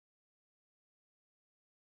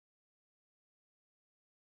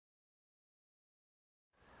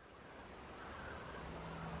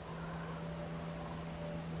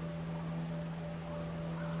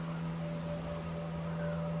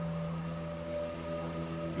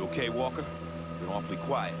okay, Walker? Been awfully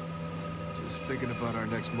quiet. Just thinking about our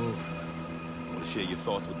next move. Want to share your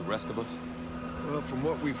thoughts with the rest of us? Well, from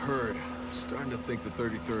what we've heard, I'm starting to think the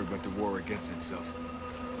 33rd went to war against itself.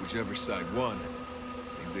 Whichever side won,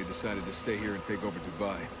 seems they decided to stay here and take over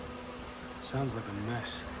Dubai. Sounds like a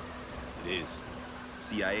mess. It is. The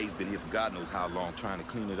CIA's been here for God knows how long trying to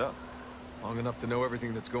clean it up. Long enough to know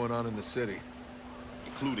everything that's going on in the city.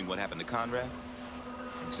 Including what happened to Conrad?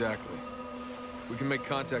 Exactly. We can make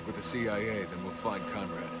contact with the CIA, then we'll find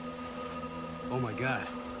Conrad. Oh my God.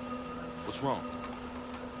 What's wrong?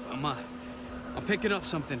 I'm picking up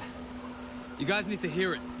something. You guys need to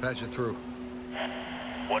hear it. Patch it through.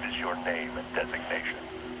 What is your name and designation?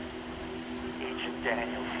 Agent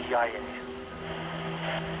Daniel, CIA.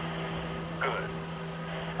 Good.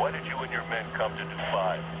 Why did you and your men come to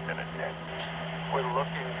Dubai, Lieutenant Daniels? We're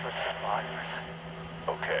looking for survivors.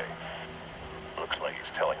 Okay. Looks like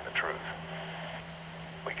he's telling the truth.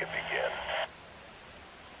 We can begin.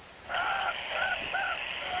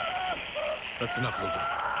 That's enough, Luca.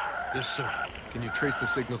 Yes, sir. Can you trace the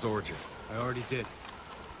signal's origin? I already did.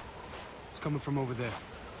 It's coming from over there.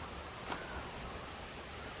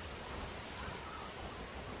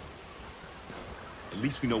 At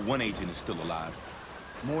least we know one agent is still alive.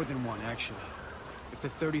 More than one, actually. If the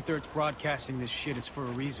 33rd's broadcasting this shit, it's for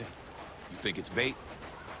a reason. You think it's bait?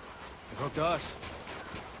 It hooked us.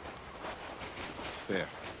 Fair.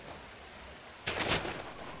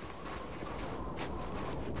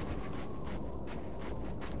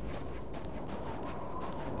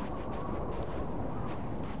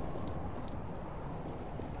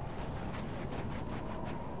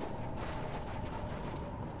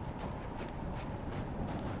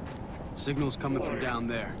 Signal's coming from down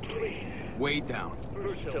there. Way down.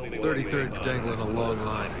 33rd's dangling a long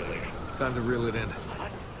line. Time to reel it in.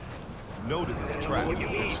 No, this is a trap.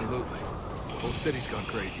 Absolutely. The whole city's gone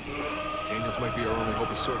crazy. Daniels might be our only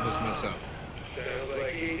hope of sorting this mess out. Sounds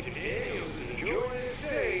like Agent Daniels is enjoying his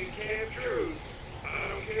day in Camp Truth. I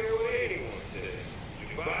don't care what anyone says.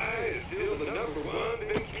 Dubai is still the #1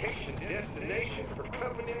 vacation destination for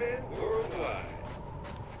company men worldwide.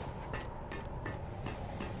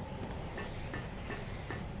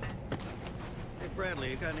 Hey, Bradley,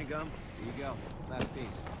 you got any gum? Here you go. Last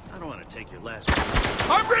piece. I don't want to take your last one.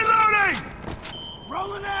 I'm reloading!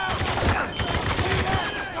 Rolling out!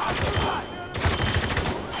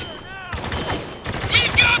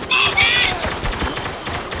 We've got bogeys!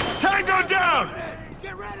 Tango down!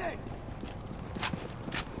 Get ready!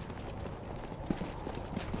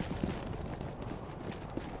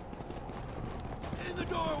 In the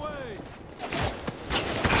doorway!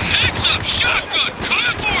 Heads up, shotgun!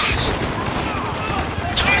 Coming for us!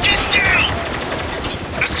 Target down!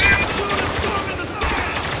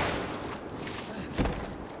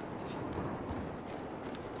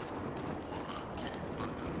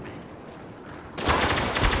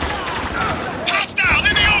 Hostile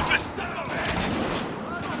in the open!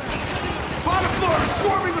 Bottom floor is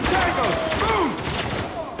swarming with tangos! Move!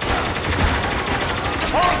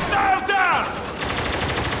 Hostile down!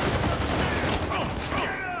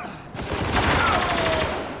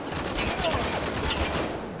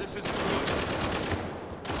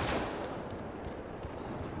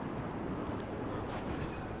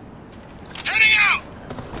 Heading out!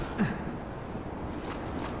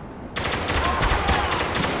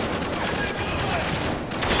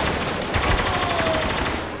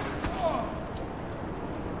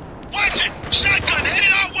 Watch it! Shotgun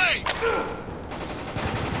headed our way!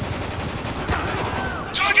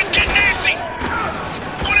 Target's getting antsy!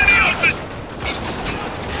 One in the open!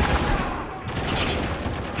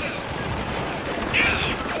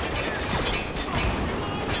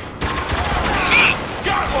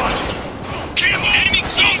 Got one! Can't move! Aiming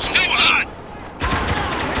zone's too hot!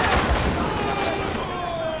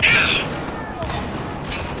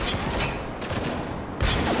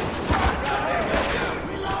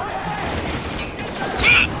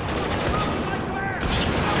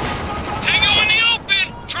 Tango in the open!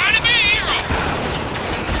 Try to be a hero!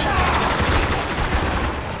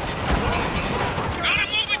 Got a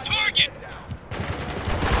moving target!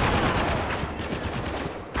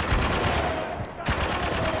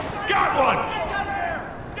 Got one!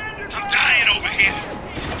 I'm dying over here!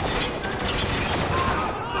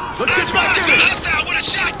 Let's get back in it! Hostile with a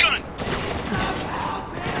shotgun!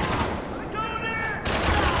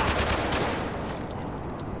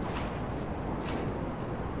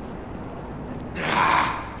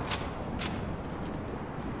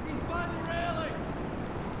 He's by the railing!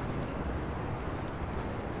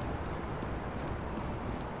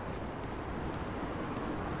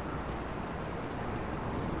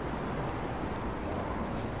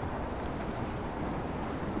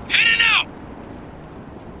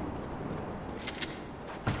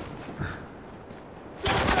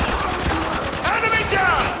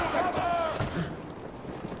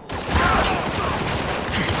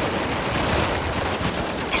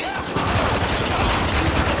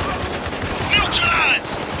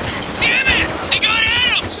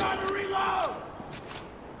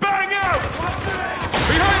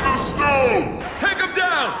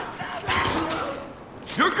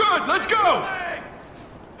 go!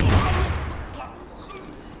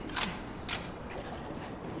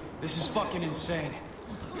 This is fucking insane.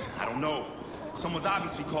 I don't know. Someone's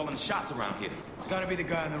obviously calling the shots around here. It's gotta be the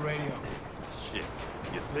guy on the radio. Shit.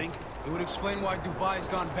 You think? It would explain why Dubai's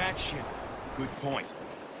gone batshit. Good point.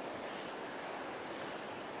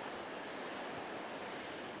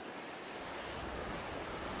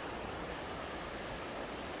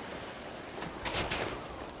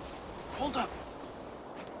 Hold up.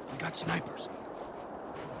 We got snipers.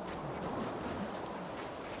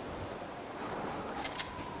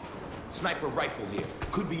 Sniper rifle here.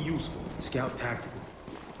 Could be useful. Scout tactical.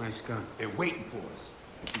 Nice gun. They're waiting for us.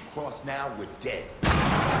 If we cross now, we're dead.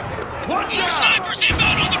 More snipers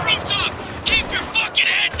inbound on the rooftop! Keep your fucking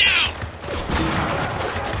head down!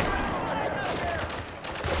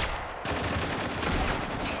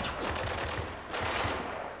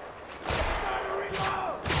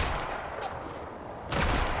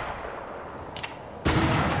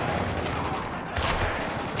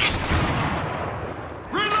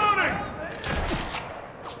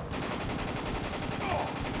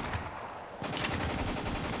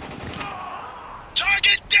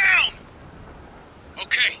 Target down!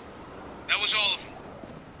 Okay, that was all of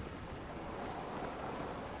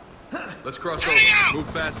them. Let's cross Heading over. out! Move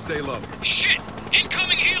fast, stay low. Shit!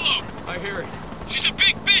 Incoming helo! I hear it. She's a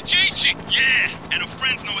big bitch, ain't she? Yeah, and her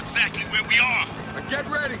friends know exactly where we are. Now get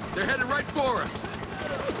ready. They're headed right for us.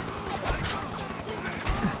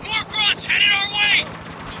 More grunts headed our way!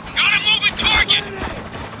 Got a moving target!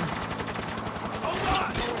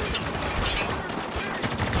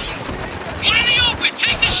 One in the open!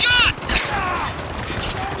 Take the shot!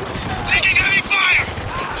 Taking heavy fire!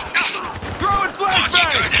 Throwing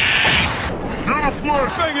flashbang! Grenade! Get a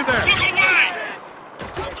flashbang in there! Look away!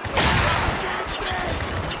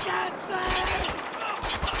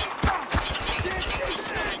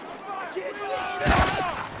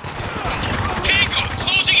 Tango,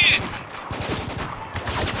 closing in!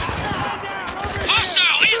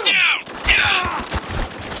 Hostile, he's down! Yeah!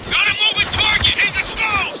 Got a moving target! He's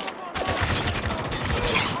exposed!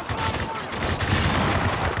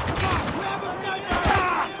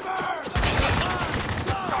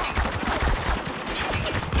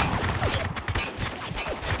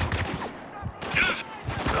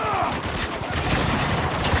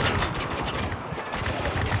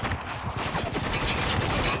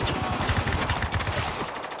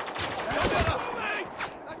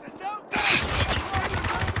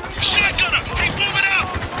 Shotgunner! He's moving out!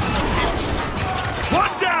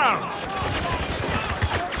 One down!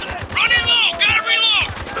 Running low! Gotta reload!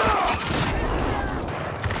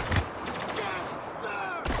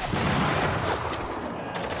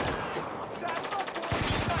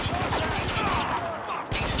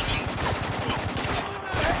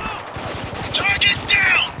 Target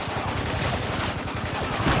down!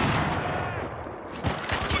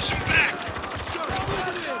 Push him back!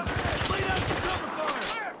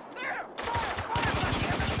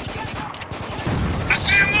 I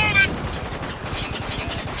see him moving!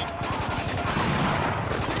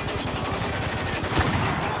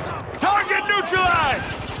 Target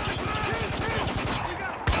neutralized!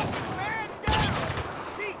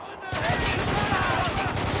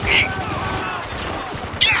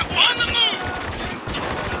 Got on the move!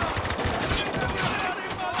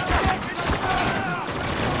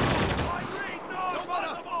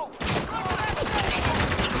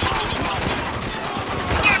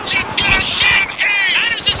 Watch it, gotta sham aim!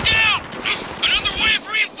 Adams is down! Another wave of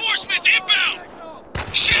reinforcements inbound!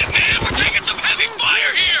 Shit, man, we're taking some heavy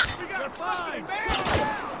fire here!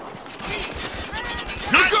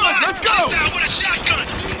 You're good, let's go! Hostile with a shotgun!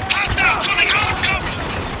 Hostile coming out of cover!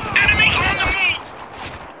 Enemy on the move!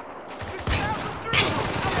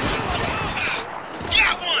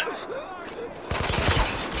 Got one!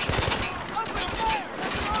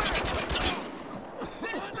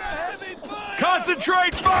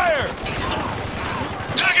 Concentrate fire!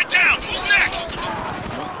 Target down! Who's next?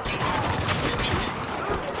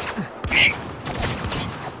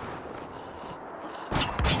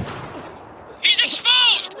 He's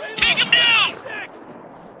exposed! Take him down!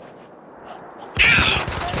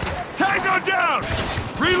 Tango down!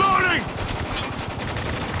 Reloading!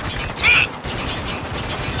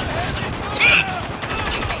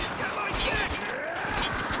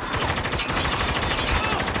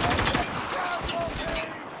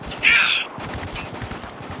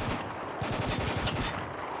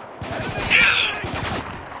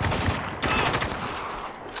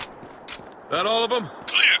 That all of them?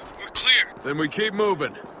 Clear. We're clear. Then we keep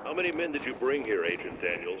moving. How many men did you bring here, Agent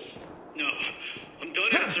Daniels? No, I'm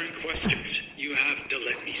done answering questions. You have to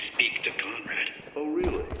let me speak to Conrad. Oh,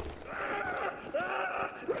 really?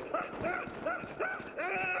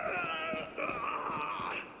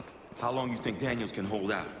 How long you think Daniels can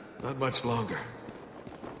hold out? Not much longer.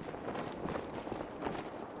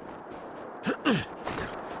 Can't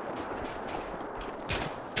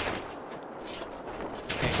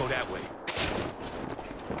go that way.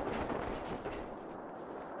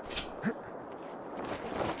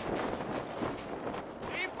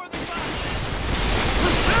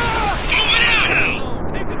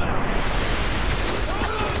 Take him out!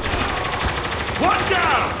 One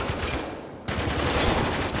down!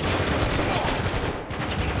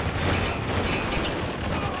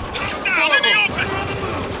 Hostile in the open!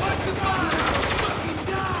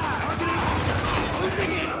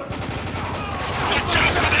 Watch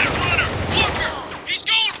out for that runner! Walker! He's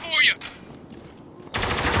going for you!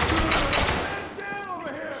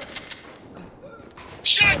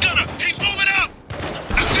 Shotgunner! He's moving up!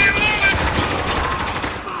 I see him moving!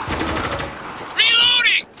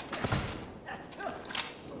 Reloading!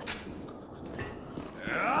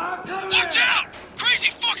 Watch out! Crazy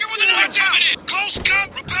fucker with an eye coming in! Close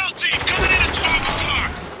comp repel team coming in at 12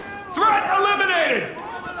 o'clock! Threat eliminated!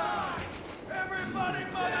 Everybody,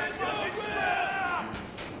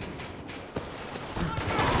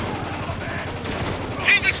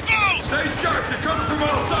 He's exposed! Stay sharp, they're coming from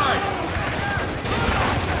all sides!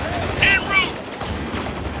 En route!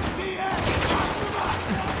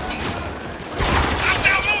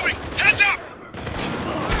 Hostile moving! Heads up!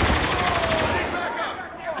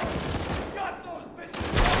 got those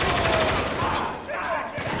bitches!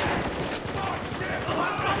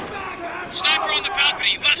 Sniper on the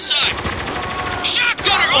balcony, left side!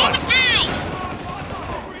 Shotgunner on the field!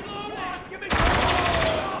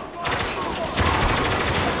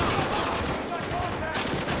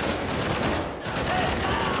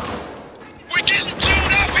 We're getting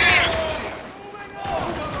chewed up here!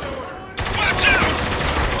 Watch out!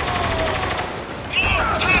 More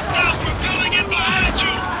hostiles repelling in behind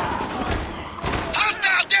you!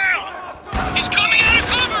 Hostile down! He's coming out of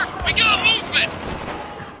cover! We got movement!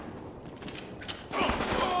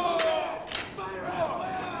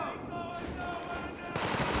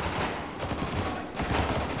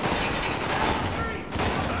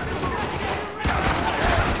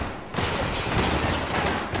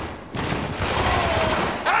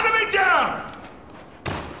 Enemy down!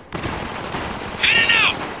 Heading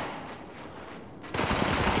out!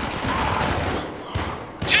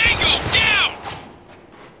 Tango down!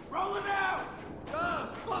 Rolling out!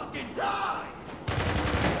 Just fucking die!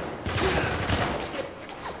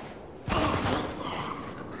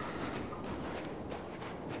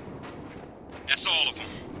 That's all of them.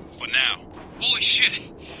 For now. Holy shit!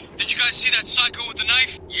 Did you guys see that psycho with the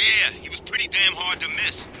knife? Yeah, he was pretty damn hard to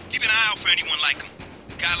miss. Keep an eye out for anyone like him.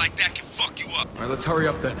 A guy like that can fuck you up. All right, let's hurry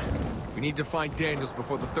up then. We need to find Daniels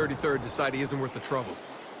before the 33rd decide he isn't worth the trouble.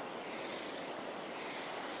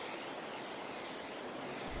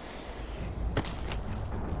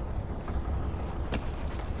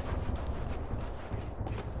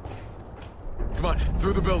 Come on,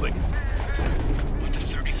 through the building. Aren't the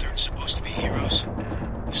 33rd's supposed to be heroes?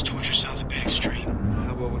 This torture sounds a bit extreme.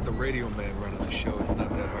 How about with the radio man running the show? It's not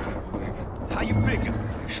that hard to believe. How you figure?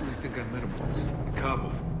 I actually think I met him once. In Kabul.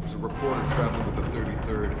 He was a reporter traveling with the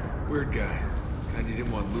 33rd. Weird guy. Kind you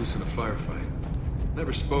didn't want loose in a firefight.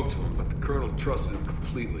 Never spoke to him, but the colonel trusted him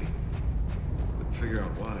completely. Couldn't figure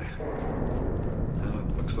out why. Now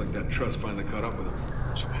it looks like that trust finally caught up with him.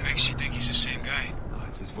 So what makes you think he's the same guy? Oh,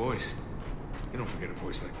 it's his voice. You don't forget a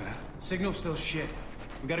voice like that. Signal's still shit.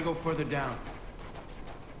 We gotta go further down.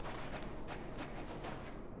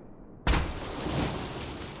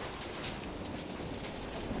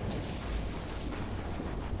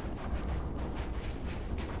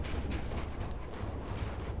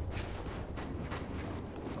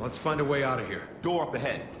 Let's find a way out of here. Door up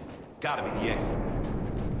ahead. Gotta be the exit.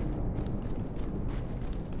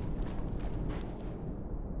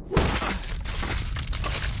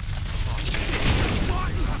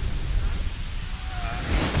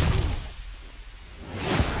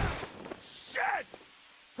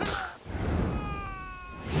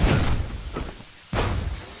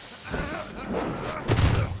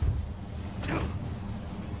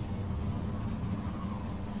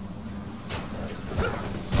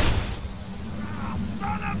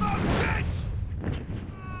 Son of a bitch!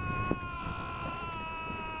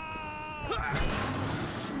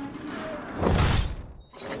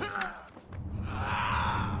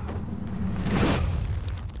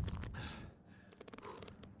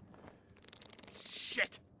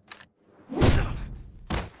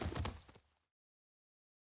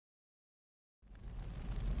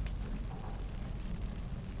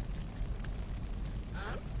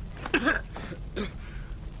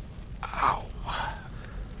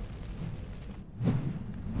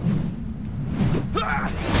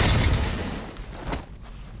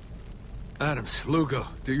 Adams, Lugo,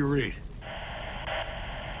 do your read.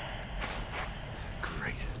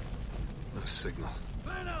 Great. No signal.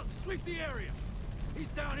 Plan out and sweep the area.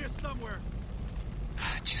 He's down here somewhere.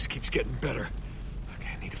 It just keeps getting better. Okay,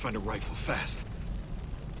 I need to find a rifle fast.